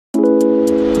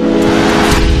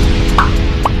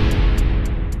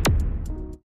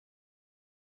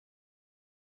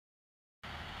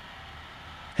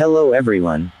Hello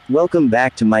everyone. Welcome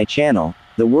back to my channel,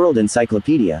 The World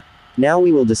Encyclopedia. Now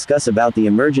we will discuss about the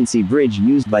emergency bridge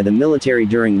used by the military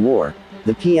during war,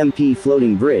 the PMP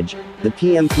floating bridge, the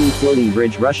PMP floating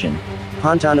bridge Russian,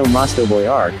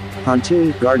 Pontono-mostovoy arc,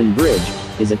 pontoon, garden bridge,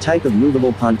 is a type of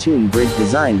movable pontoon bridge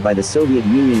designed by the Soviet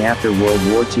Union after World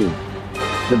War II.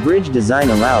 The bridge design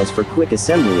allows for quick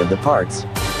assembly of the parts.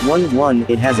 1.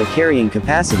 It has a carrying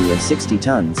capacity of 60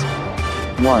 tons.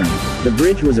 1. The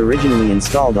bridge was originally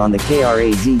installed on the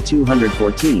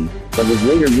KRA-Z-214, but was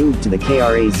later moved to the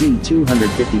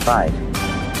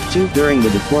KRA-Z-255. 2. During the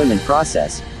deployment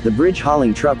process, the bridge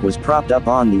hauling truck was propped up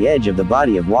on the edge of the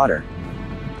body of water.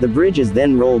 The bridge is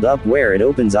then rolled up where it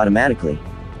opens automatically.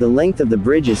 The length of the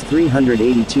bridge is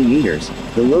 382 meters,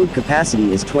 the load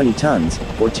capacity is 20 tons,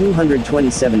 or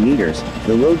 227 meters,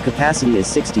 the load capacity is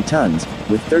 60 tons,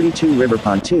 with 32 river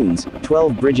pontoons,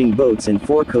 12 bridging boats and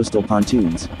 4 coastal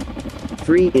pontoons.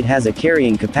 3. It has a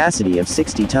carrying capacity of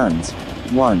 60 tons.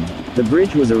 1. The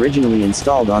bridge was originally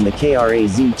installed on the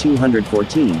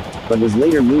KRA-Z-214, but was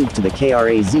later moved to the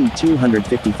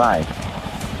KRA-Z-255.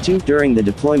 2. During the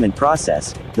deployment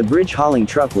process, the bridge hauling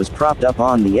truck was propped up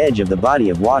on the edge of the body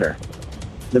of water.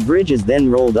 The bridge is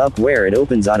then rolled up where it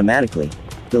opens automatically.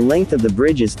 The length of the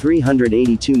bridge is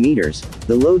 382 meters,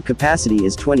 the load capacity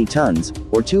is 20 tons,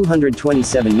 or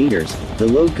 227 meters, the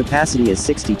load capacity is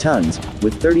 60 tons,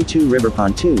 with 32 river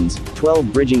pontoons,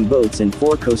 12 bridging boats and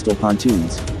 4 coastal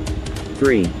pontoons.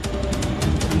 3.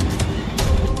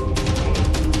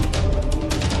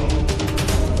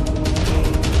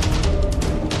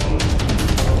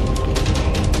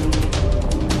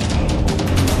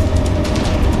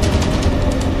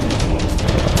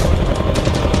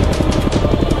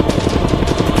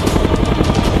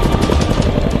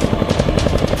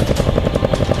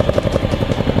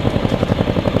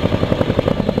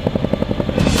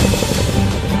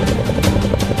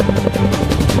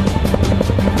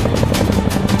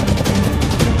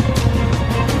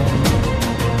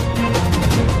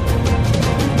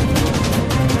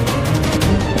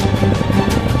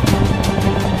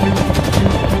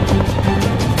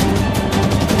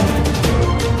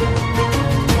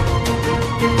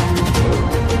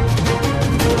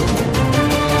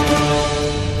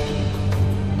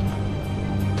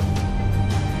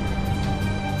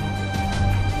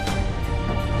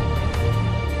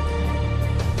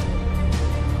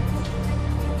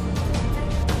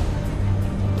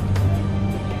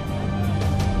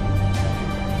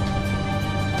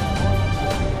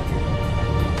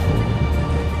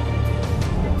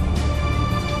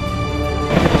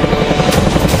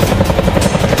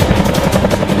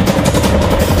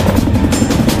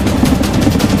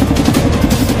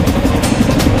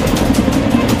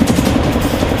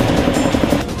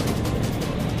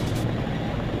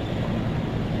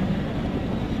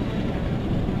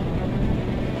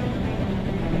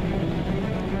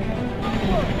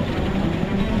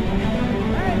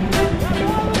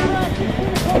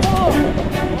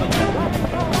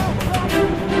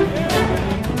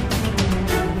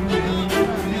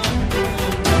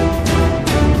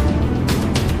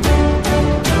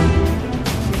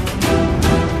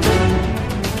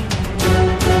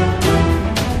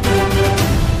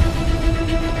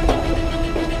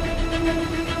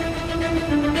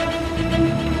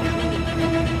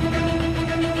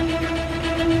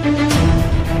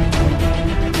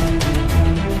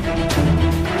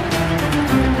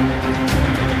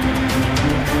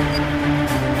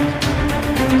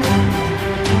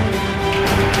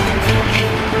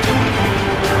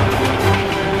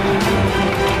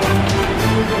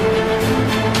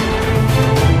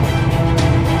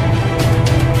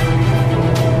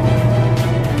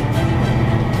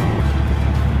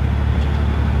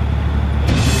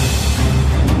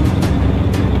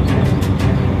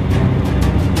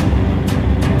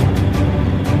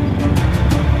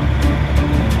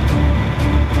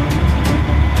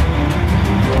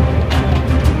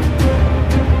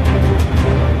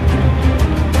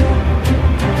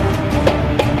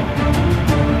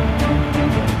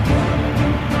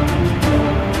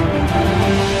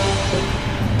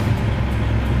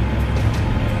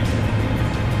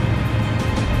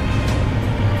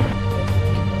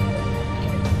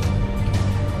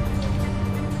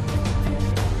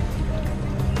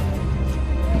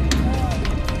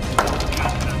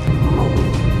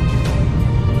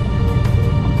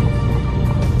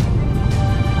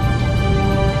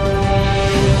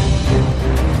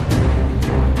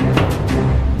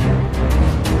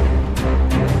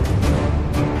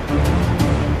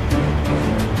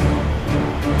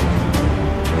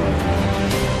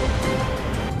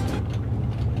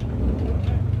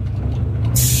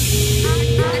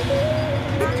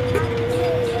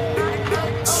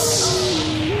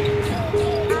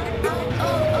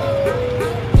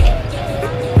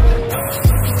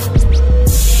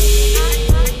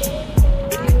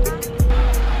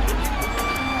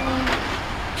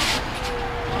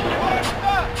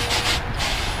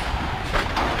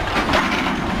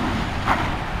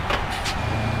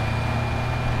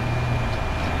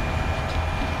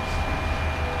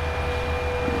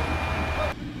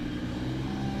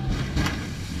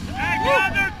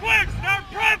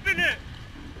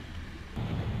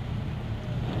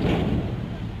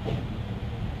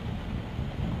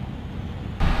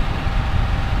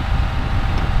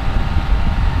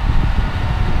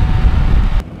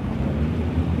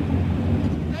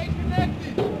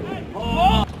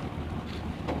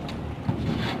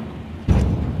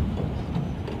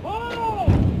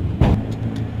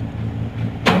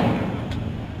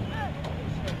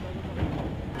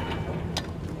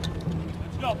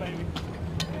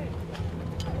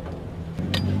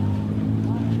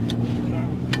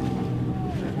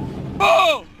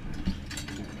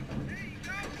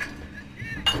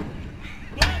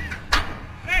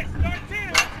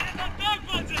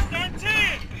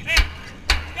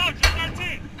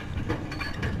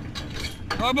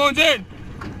 Babonzin!